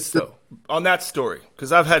ask you this, though, on that story,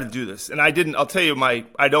 because I've had to do this. And I'll tell you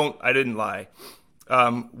I didn't lie.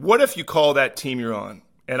 What if you call that team you're on,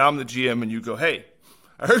 and I'm the GM, and you go, hey,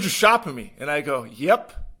 I heard you're shopping me. And I go,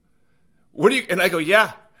 yep. What do you, and I go,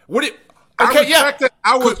 yeah. What do you, okay,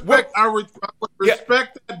 I would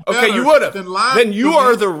respect that better. Okay, you would have. Then you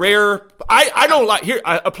are the rare, I don't like, here,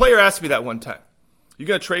 a player asked me that one time. You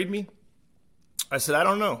going to trade me? I said, I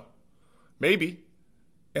don't know. Maybe.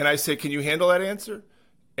 And I said, can you handle that answer?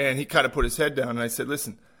 And he kind of put his head down, and I said,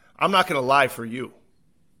 listen, I'm not going to lie for you.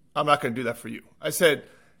 I'm not going to do that for you. I said,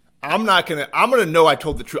 I'm going to know I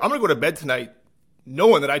told the truth. I'm going to go to bed tonight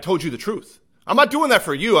knowing that I told you the truth. I'm not doing that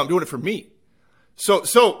for you. I'm doing it for me.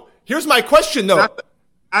 So here's my question, though. But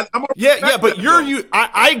I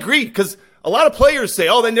agree, because a lot of players say,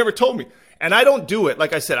 oh, they never told me. And I don't do it.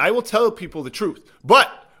 Like I said, I will tell people the truth. But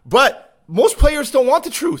most players don't want the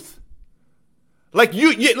truth. Like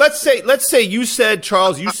let's say you said,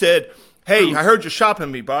 Charles, you said, hey, I heard you're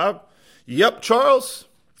shopping me, Bob. Yep, Charles,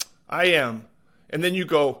 I am. And then you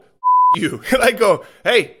go, you. And I go,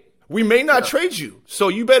 hey, we may not trade you, so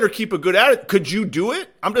you better keep a good attitude. Could you do it?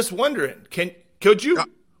 I'm just wondering. Could you?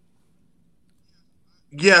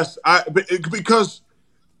 Yes, because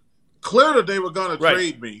clearly they were going to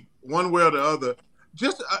trade me one way or the other.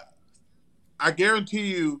 I guarantee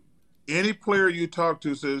you, any player you talk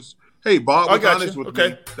to says, hey, Bob was honest with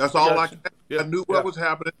me. That's all I knew what was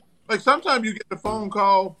happening. Like sometimes you get the phone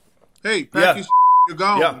call, hey, pack your you're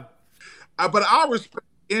gone. Yeah. But I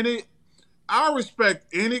respect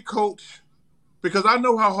any coach because I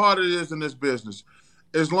know how hard it is in this business.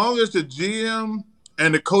 As long as the GM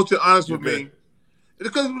and the coach are honest with me.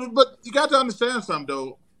 But you got to understand something,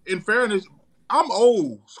 though. In fairness, I'm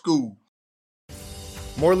old school.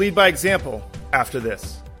 More Lead by Example after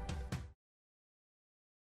this.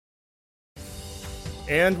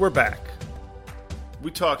 And we're back.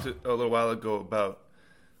 We talked a little while ago about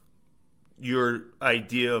your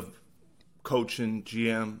idea of coaching,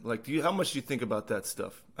 GM. Like, how much do you think about that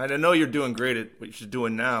stuff? And I know you're doing great at what you're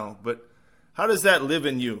doing now, but how does that live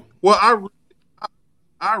in you? Well,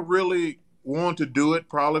 I really want to do it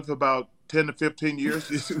probably for about 10 to 15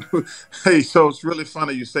 years. Hey, so it's really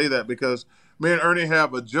funny you say that because me and Ernie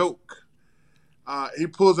have a joke. He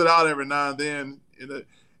pulls it out every now and then.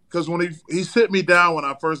 Because when he sit me down when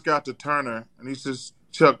I first got to Turner, and he says,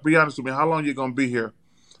 Chuck, be honest with me, how long you going to be here?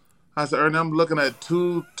 I said, Ernie, I'm looking at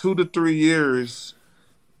 2 to 3 years,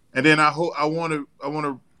 and then I want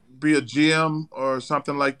to be a GM or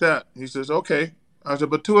something like that. He says, okay. I said,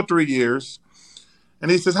 but 2 or 3 years.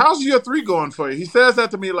 And he says, how's year 3 going for you? He says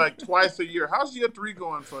that to me like twice a year. How's year 3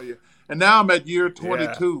 going for you? And now I'm at year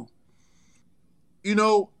 22. Yeah. You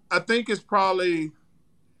know, I think it's probably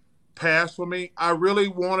past for me. I really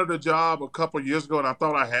wanted a job a couple of years ago, and I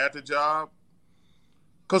thought I had the job.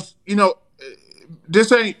 Because, you know,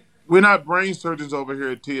 we're not brain surgeons over here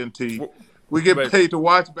at TNT. We get paid to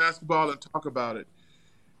watch basketball and talk about it.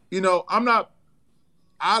 You know,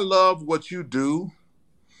 I love what you do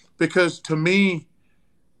because to me,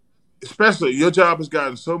 especially your job has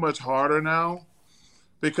gotten so much harder now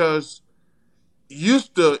because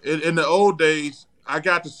used to, in the old days, I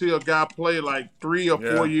got to see a guy play like 3 or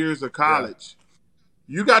 4 years of college.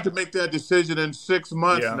 Yeah. You got to make that decision in 6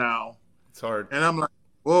 months now. It's hard. And I'm like,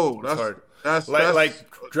 whoa, that's hard. That's like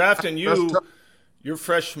drafting you your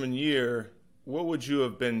freshman year. What would you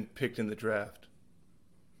have been picked in the draft?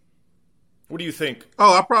 What do you think?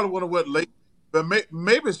 Oh, I probably would have went late, but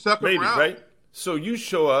maybe second round. Right? So you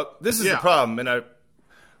show up. This is the problem, and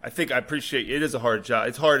I think I appreciate it. It is a hard job.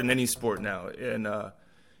 It's hard in any sport now. And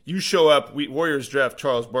you show up. Warriors draft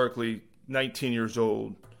Charles Barkley, 19 years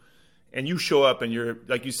old, and you show up and you're,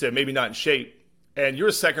 like you said, maybe not in shape, and you're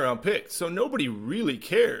a second-round pick. So nobody really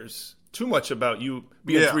cares too much about you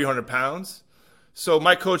being 300 pounds. So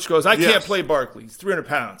my coach goes, I can't play Barkley. He's 300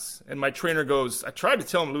 pounds. And my trainer goes, I tried to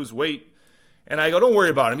tell him to lose weight. And I go, don't worry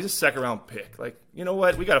about him. He's a second-round pick. Like, you know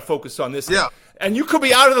what? We got to focus on this. Yeah. And you could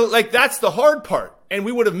be out of the – like, that's the hard part. And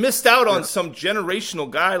we would have missed out on some generational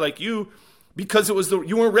guy like you because it was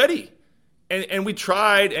you weren't ready. And we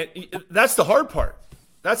tried. And that's the hard part.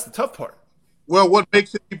 That's the tough part. Well, what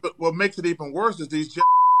makes it even worse is these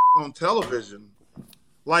on television.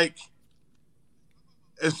 Like,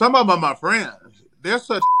 and some of them are my friends. They're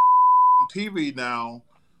such on TV now.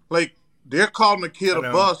 Like, they're calling a kid a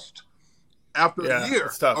bust after a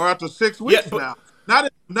year or after 6 weeks now.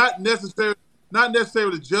 Not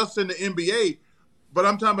necessarily just in the NBA, but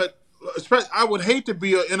I'm talking about. Especially, I would hate to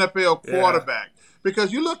be an NFL quarterback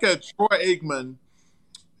because you look at Troy Aikman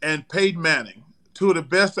and Peyton Manning, two of the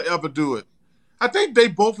best to ever do it. I think they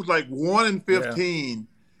both was like 1-15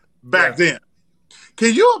 back then.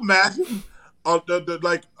 Can you imagine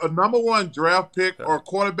like a number one draft pick or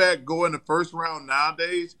quarterback go in the first round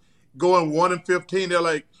nowadays, going 1-15? They're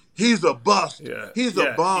like, he's a bust. Yeah. He's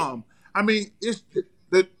a bomb. I mean, it's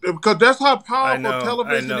because that's how powerful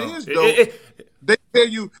television is, though. They tell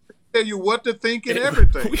you what to think and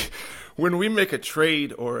everything. When we make a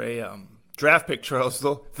trade or a draft pick, Charles,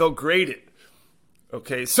 they'll grade it.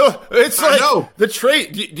 Okay, so it's like the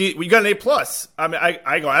trade. We got an A+. I mean,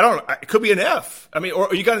 I go, I don't know. It could be an F. I mean,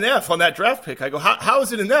 or you got an F on that draft pick. I go, how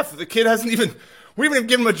is it an F? The kid hasn't even. We haven't even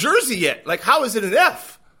given him a jersey yet. Like, how is it an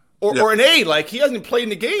F or an A? Like, he hasn't even played in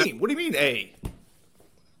the game. What do you mean A?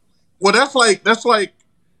 Well, that's like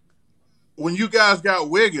when you guys got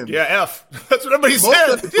Wiggins. Yeah, F. That's what everybody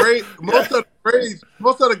said. Most of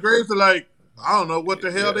the grades are like, I don't know what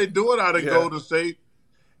the hell they doing out of Golden State,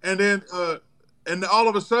 and then. And all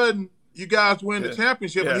of a sudden, you guys win the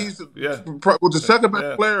championship, and he's with the second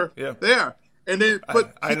best player there. And then,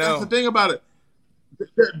 but that's the thing about it.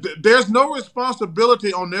 There's no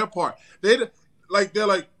responsibility on their part. They're like,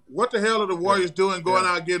 what the hell are the Warriors doing, going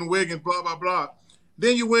out getting Wiggins, blah blah blah.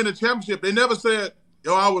 Then you win the championship. They never said,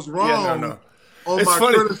 "Yo, I was wrong." On it's my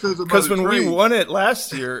funny criticism because when trade. we won it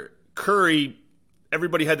last year, Curry,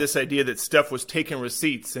 everybody had this idea that Steph was taking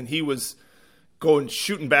receipts and he was going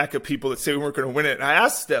shooting back at people that say we weren't going to win it. And I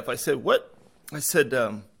asked Steph, I said, what? I said,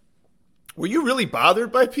 were you really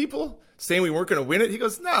bothered by people saying we weren't going to win it? He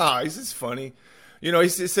goes, nah, he's just funny. You know, he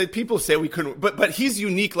said people say we couldn't, but he's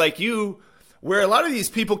unique like you, where a lot of these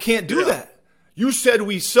people can't do that. You said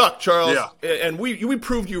we suck, Charles, and we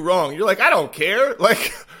proved you wrong. You're like, I don't care.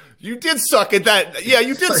 Like, you did suck at that. Yeah,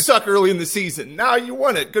 you did suck early in the season. Now you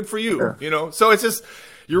won it. Good for you. Yeah. You know, so it's just,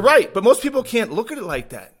 you're right. But most people can't look at it like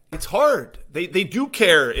that. It's hard. They do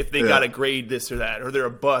care if they got to grade this or that, or they're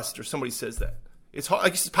a bust, or somebody says that. It's hard.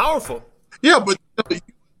 Like, it's powerful. Yeah,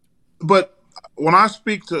 but when I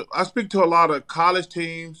speak to a lot of college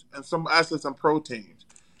teams and some pro teams,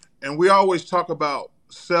 and we always talk about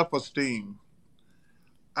self-esteem.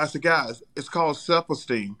 I said, guys, it's called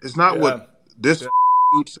self-esteem. It's not what this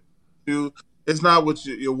do. It's not what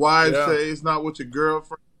your wife say. It's not what your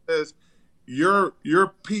girlfriend says. Your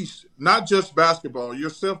piece, not just basketball, your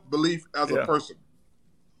self-belief as a person.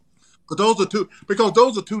 Because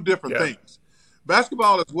those are two different things.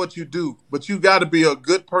 Basketball is what you do, but you got to be a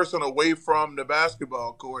good person away from the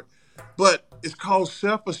basketball court. But it's called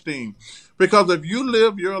self-esteem. Because if you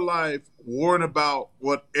live your life worrying about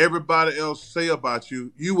what everybody else say about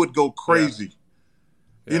you, you would go crazy.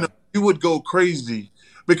 Yeah. You know, you would go crazy.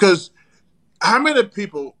 Because how many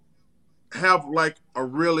people have like a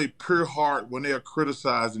really pure heart when they're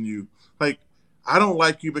criticizing you? Like, I don't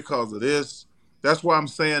like you because of this. That's why I'm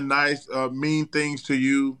saying nice, mean things to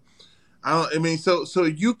you. So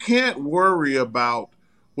you can't worry about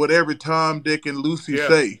what every Tom, Dick, and Lucy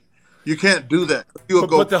say. You can't do that. You'll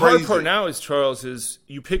go but the crazy. hard part now is, Charles, is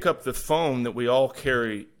you pick up the phone that we all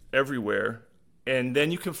carry everywhere, and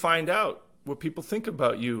then you can find out what people think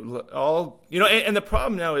about you. And the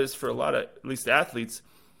problem now is for a lot of, at least athletes,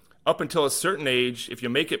 up until a certain age, if you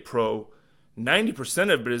make it pro,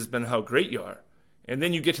 90% of it has been how great you are. And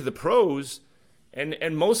then you get to the pros,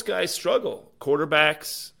 And most guys struggle.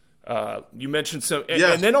 Quarterbacks, you mentioned some,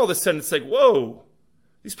 Yes. and then all of a sudden it's like, whoa,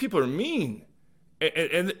 these people are mean.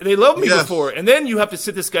 And they loved me Yes. before. And then you have to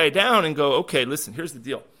sit this guy down and go, okay, listen, here's the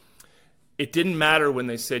deal. It didn't matter when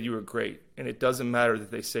they said you were great, and it doesn't matter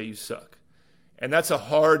that they say you suck. And that's a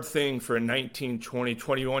hard thing for a 19, 20,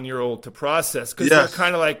 21-year-old to process, because Yes. they're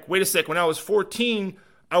kind of like, wait a sec, when I was 14,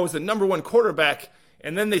 I was the number one quarterback,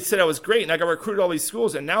 and then they said I was great, and I got recruited to all these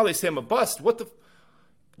schools, and now they say I'm a bust.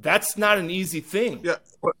 That's not an easy thing. Yeah,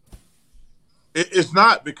 it's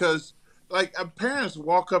not, because like parents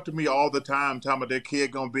walk up to me all the time telling me their kid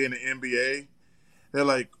gonna be in the NBA. They're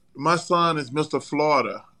like, my son is Mr.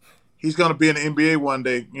 Florida. He's gonna be in the NBA one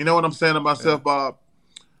day. You know what I'm saying to myself, Bob?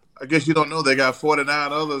 I guess you don't know they got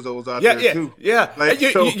 49 others out there too. Yeah. Like,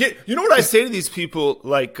 you know what I say to these people?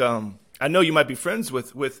 Like, I know you might be friends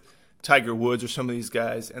with Tiger Woods or some of these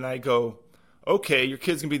guys, and I go, okay, your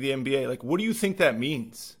kid's gonna be in the NBA. Like, what do you think that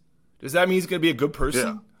means? Does that mean he's gonna be a good person?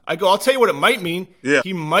 Yeah. I go, I'll tell you what it might mean. Yeah.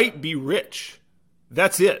 He might be rich.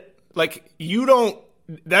 That's it. Like,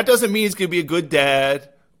 that doesn't mean he's gonna be a good dad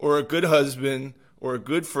or a good husband or a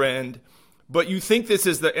good friend. But you think this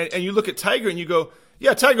is and you look at Tiger and you go,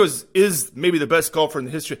 yeah, Tiger is maybe the best golfer in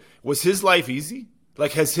the history. Was his life easy?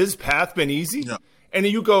 Like, has his path been easy? Yeah. And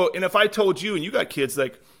then you go, and if I told you, and you got kids,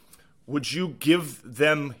 like, would you give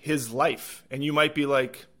them his life? And you might be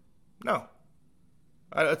like, no.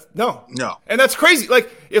 No. And that's crazy. Like,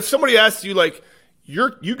 if somebody asks you, like,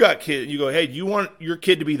 you got kid, you go, hey, do you want your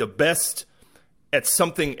kid to be the best at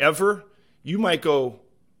something ever? You might go,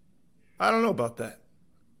 I don't know about that.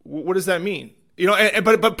 What does that mean? You know,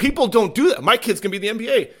 but people don't do that. My kid's going to be in the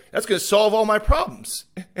NBA. That's going to solve all my problems.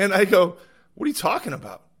 And I go, what are you talking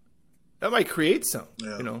about? That might create some,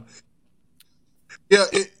 you know. Yeah,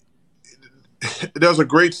 there's a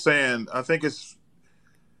great saying. I think it's,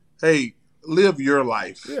 hey, live your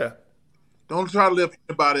life. Yeah. Don't try to live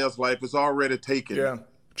anybody else's life. It's already taken. Yeah.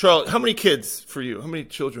 Charles, how many kids for you? How many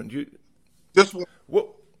children? Just one.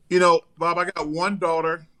 You know, Bob, I got one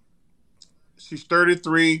daughter. She's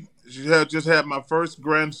 33. She just had my first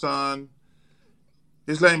grandson.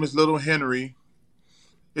 His name is Little Henry.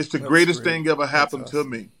 It's the greatest thing ever happened to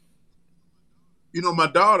me. You know, my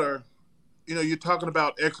daughter, you know, you're talking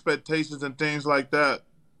about expectations and things like that.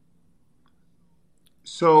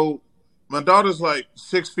 So my daughter's like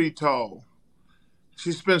 6 feet tall.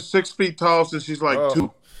 She's been 6 feet tall since she's like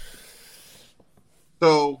 2.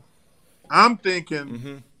 So I'm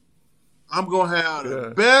thinking I'm going to have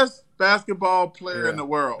the best basketball player in the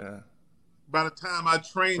world by the time I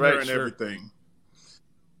train her and everything.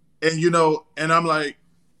 And, you know, and I'm like,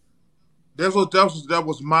 that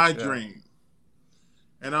was my dream.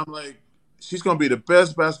 And I'm like, she's going to be the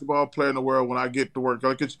best basketball player in the world when I get to work.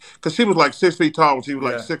 Because she was like 6 feet tall when she was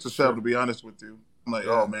like 6 or 7, to be honest with you. I'm like,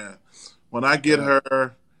 oh, man, when I get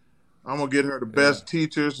her, I'm going to get her the best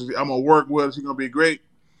teachers. I'm going to work with her. She's going to be great.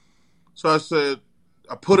 So I said,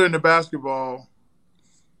 I put her in the basketball.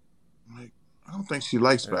 I'm like, I don't think she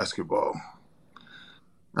likes basketball.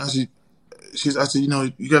 I said, you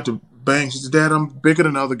know, you got to bang. She said, Dad, I'm bigger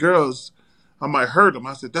than other girls. I might hurt them.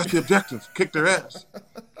 I said, that's the objective. Kick their ass.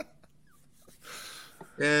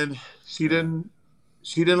 And she didn't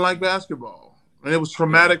like basketball. And it was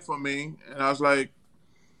traumatic for me. And I was like,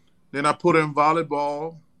 then I put her in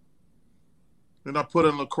volleyball. Then I put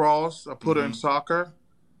her in lacrosse. I put her in soccer.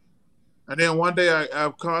 And then one day I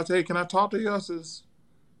called, hey, can I talk to you? I says,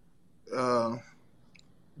 do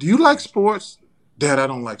you like sports? Dad, I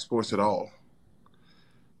don't like sports at all.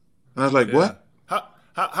 And I was like, what?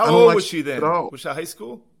 How old was she then? Was she high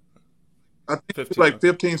school? I think 15, like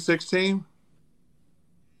 15, 16.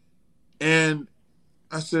 And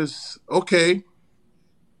I says, okay.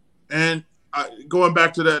 And going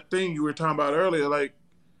back to that thing you were talking about earlier, like,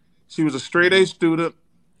 she was a straight A student.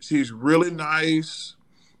 She's really nice.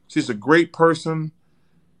 She's a great person.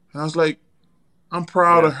 And I was like, I'm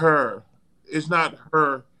proud of her. It's not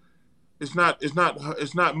her. It's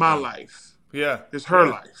not my life. Yeah. It's her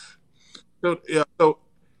life. So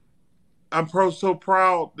I'm so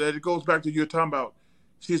proud that it goes back to you talking about.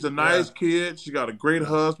 She's a nice kid. She got a great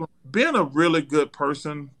husband. Being a really good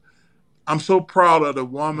person. I'm so proud of the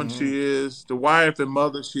woman she is, the wife and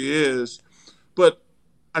mother she is. But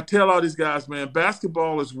I tell all these guys, man,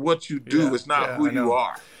 basketball is what you do. It's not who you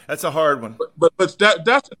are. That's a hard one. But that's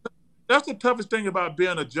the toughest thing about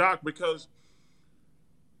being a jock, because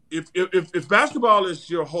if basketball is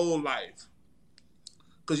your whole life,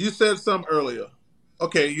 because you said something earlier,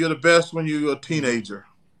 okay, you're the best when you're a teenager.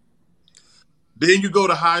 Then you go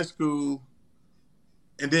to high school,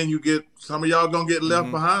 and then some of y'all gonna get left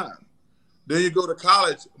behind. Then you go to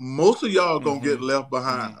college. Most of y'all gonna get left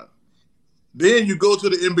behind. Then you go to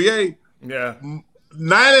the NBA. Yeah.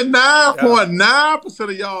 99.9%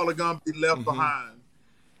 of y'all are gonna be left behind.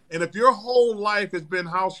 And if your whole life has been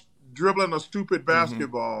house dribbling a stupid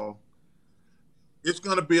basketball, it's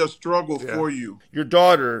gonna be a struggle for you. Your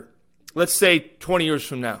daughter, let's say 20 years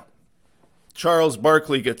from now, Charles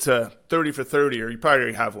Barkley gets a 30 for 30, or you probably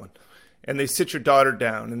already have one, and they sit your daughter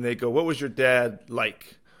down and they go, "What was your dad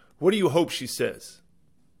like?" What do you hope she says?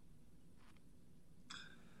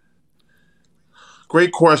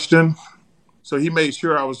 Great question. So he made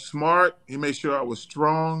sure I was smart. He made sure I was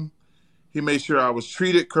strong. He made sure I was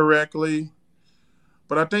treated correctly.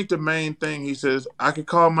 But I think the main thing, he says, I could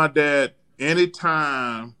call my dad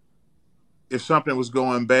anytime if something was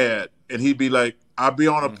going bad. And he'd be like, I'll be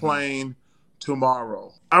on a plane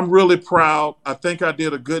tomorrow. I'm really proud. I think I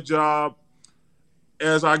did a good job.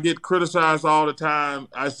 As I get criticized all the time,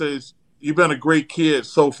 I say, you've been a great kid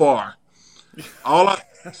so far.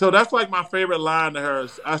 So that's like my favorite line to her.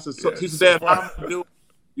 I said, she said, Dad, how am I doing?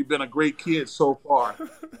 You've been a great kid so far. And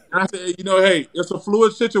I said, hey, it's a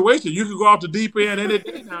fluid situation. You can go off the deep end any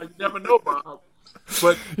day now. You never know, Bob.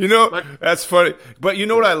 But that's funny. But you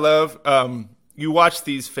know what I love? You watch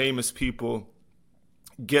these famous people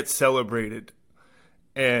get celebrated,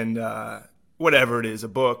 and whatever it is, a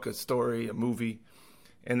book, a story, a movie,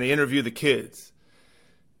 and they interview the kids.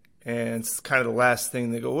 And it's kind of the last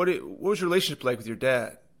thing. They go, what was your relationship like with your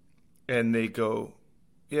dad? And they go,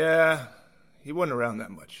 yeah, he wasn't around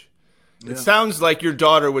that much. Yeah. It sounds like your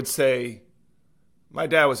daughter would say, my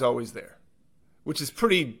dad was always there, which is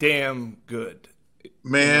pretty damn good.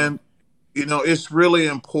 Man, it's really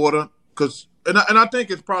important because, and I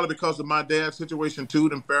think it's probably because of my dad's situation too,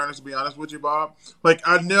 in fairness, to be honest with you, Bob. Like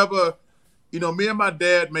I never, me and my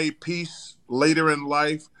dad made peace later in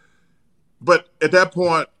life. But at that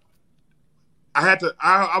point,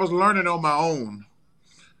 I was learning on my own.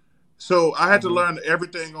 So I had to learn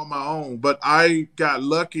everything on my own. But I got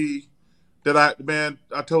lucky that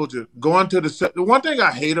I told you, the one thing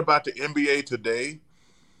I hate about the NBA today,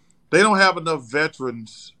 they don't have enough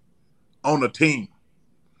veterans on a team.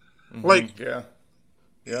 Like,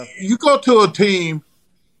 you go to a team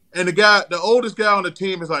and the oldest guy on the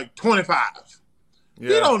team is like 25.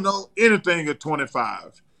 Yeah. He don't know anything at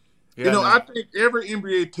 25. Yeah, I think every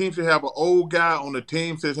NBA team should have an old guy on the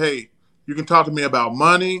team says, hey, you can talk to me about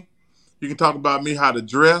money. You can talk about me how to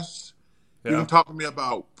dress. Yeah. You can talk to me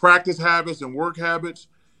about practice habits and work habits.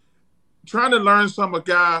 Trying to learn from a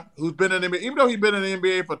guy who's been in the NBA, even though he's been in the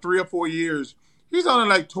NBA for 3 or 4 years, he's only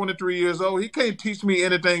like 23 years old. He can't teach me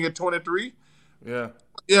anything at 23. Yeah.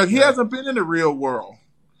 Yeah, he hasn't been in the real world.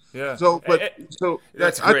 Yeah. So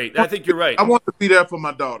that's great. I think you're right. I want to be there for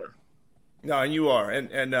my daughter. No, and you are.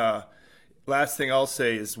 And last thing I'll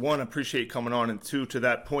say is, one, I appreciate you coming on, and two, to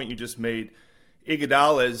that point you just made,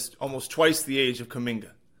 Iguodala is almost twice the age of Kuminga.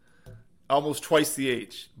 Almost twice the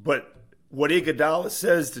age. But what Iguodala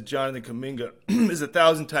says to Jonathan Kuminga is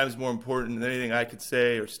 1,000 times more important than anything I could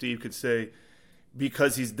say or Steve could say,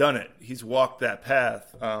 because he's done it. He's walked that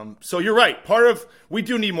path. So you're right. We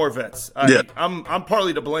do need more vets. I'm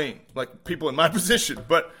partly to blame, like people in my position,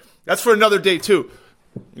 but that's for another day too.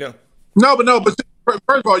 Yeah. No, but first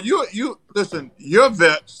of all, you listen. You're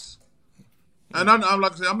vets, and I'm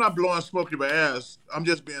like I say, I'm not blowing smoke in my ass. I'm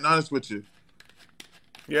just being honest with you.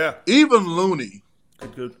 Yeah. Even Looney.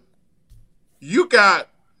 Good. You got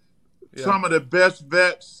some of the best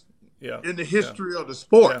vets in the history of the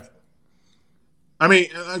sport. Yeah. I mean,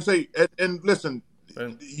 and I say, and listen,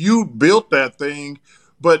 you built that thing,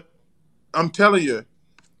 but I'm telling you,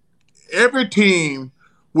 every team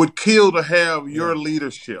would kill to have your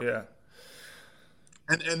leadership. Yeah.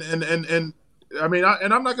 And I mean,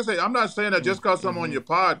 I'm not gonna say, I'm not saying that just because I'm on your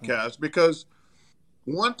podcast, because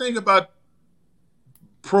one thing about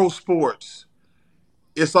pro sports,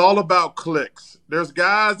 it's all about clicks. There's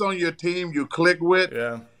guys on your team you click with,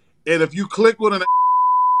 and if you click with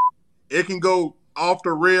it can go off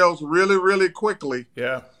the rails really, really quickly.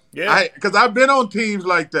 Yeah. Because I've been on teams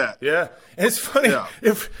like that. Yeah. And it's funny,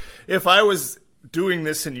 if I was doing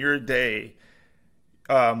this in your day,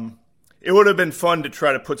 it would have been fun to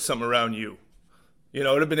try to put something around you. It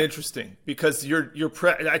would have been interesting, because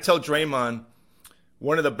I tell Draymond,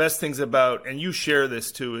 one of the best things about, and you share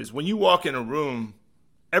this too, is when you walk in a room,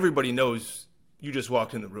 everybody knows you just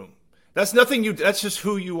walked in the room. That's nothing that's just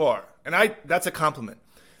who you are. And that's a compliment.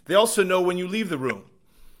 They also know when you leave the room.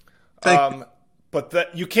 But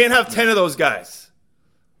you can't have 10 of those guys.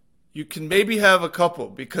 You can maybe have a couple,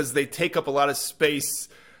 because they take up a lot of space.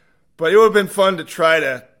 But it would have been fun to try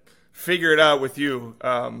to figure it out with you.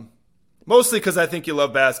 Mostly because I think you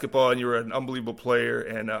love basketball and you're an unbelievable player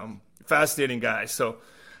and fascinating guy. So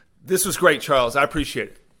this was great, Charles. I appreciate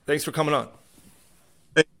it. Thanks for coming on.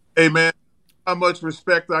 Hey man, how much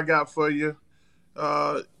respect I got for you.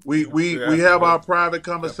 We have our private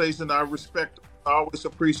conversation. I always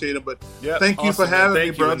appreciate it. But thank you for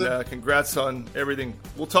having me, brother. And, congrats on everything.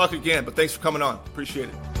 We'll talk again, but thanks for coming on. Appreciate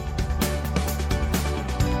it.